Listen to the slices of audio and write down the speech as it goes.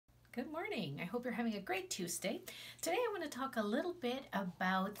Good morning. I hope you're having a great Tuesday. Today I want to talk a little bit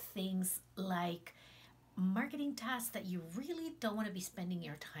about things like marketing tasks that you really don't want to be spending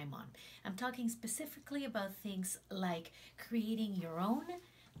your time on. I'm talking specifically about things like creating your own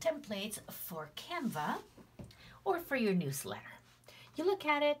templates for Canva or for your newsletter. You look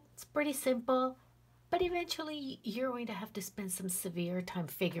at it, it's pretty simple, but eventually you're going to have to spend some severe time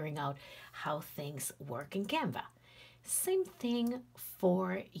figuring out how things work in Canva. Same thing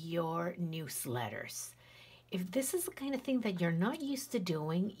for your newsletters. If this is the kind of thing that you're not used to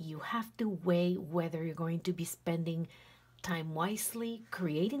doing, you have to weigh whether you're going to be spending time wisely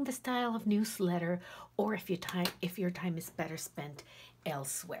creating the style of newsletter or if your time is better spent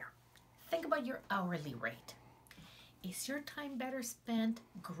elsewhere. Think about your hourly rate. Is your time better spent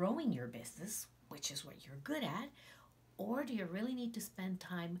growing your business, which is what you're good at, or do you really need to spend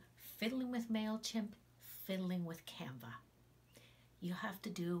time fiddling with MailChimp, fiddling with Canva? You have to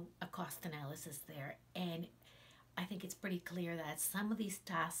do a cost analysis there, and I think it's pretty clear that some of these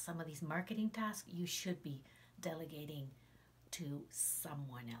tasks, some of these marketing tasks, you should be delegating to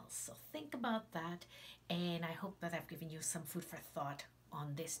someone else. So think about that, and I hope that I've given you some food for thought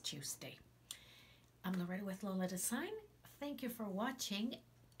on this Tuesday. I'm Loretta with Lola Design. Thank you for watching,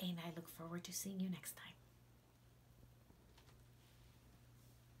 and I look forward to seeing you next time.